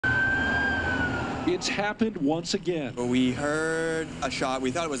It's happened once again. We heard a shot.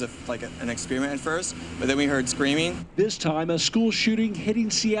 We thought it was an experiment at first, but then we heard screaming. This time, a school shooting hitting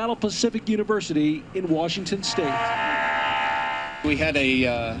Seattle Pacific University in Washington State. We had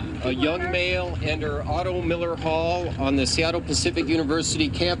a young male enter Otto Miller Hall on the Seattle Pacific University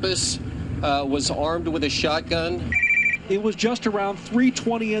campus, was armed with a shotgun. It was just around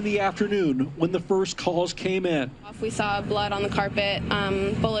 3:20 in the afternoon when the first calls came in. We saw blood on the carpet,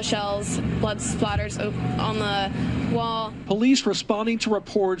 bullet shells, blood splatters on the wall. Police responding to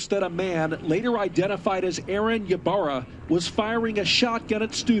reports that a man, later identified as Aaron Ybarra, was firing a shotgun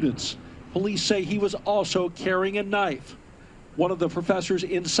at students. Police say he was also carrying a knife. One of the professors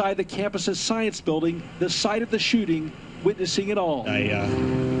inside the campus's science building, the site of the shooting, witnessing it all. I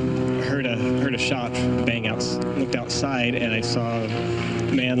heard a shot bang out, looked outside, and I saw a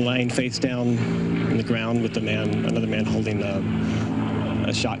man lying face down on the ground with another man holding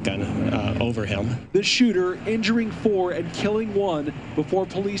a shotgun over him. The shooter injuring 4 and killing 1 before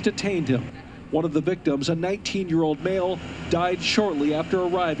police detained him. One of the victims, a 19-year-old male, died shortly after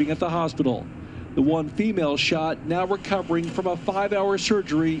arriving at the hospital. The one female shot now recovering from a 5-hour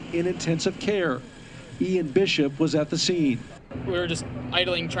surgery in intensive care. Ian Bishop was at the scene. We were just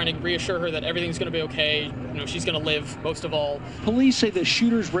idling, trying to reassure her that everything's going to be okay. She's going to live, most of all. Police say the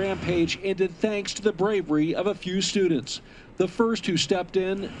shooter's rampage ended thanks to the bravery of a few students. The first who stepped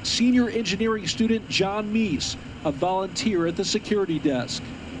in, senior engineering student John Meese, a volunteer at the security desk.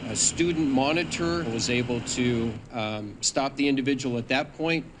 A student monitor was able to stop the individual at that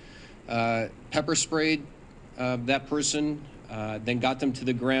point, pepper sprayed that person, then got them to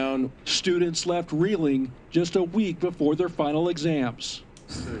the ground. Students left reeling just a week before their final exams.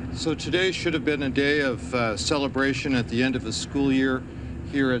 So today should have been a day of celebration at the end of the school year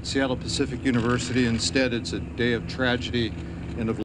here at Seattle Pacific University. Instead, it's a day of tragedy and of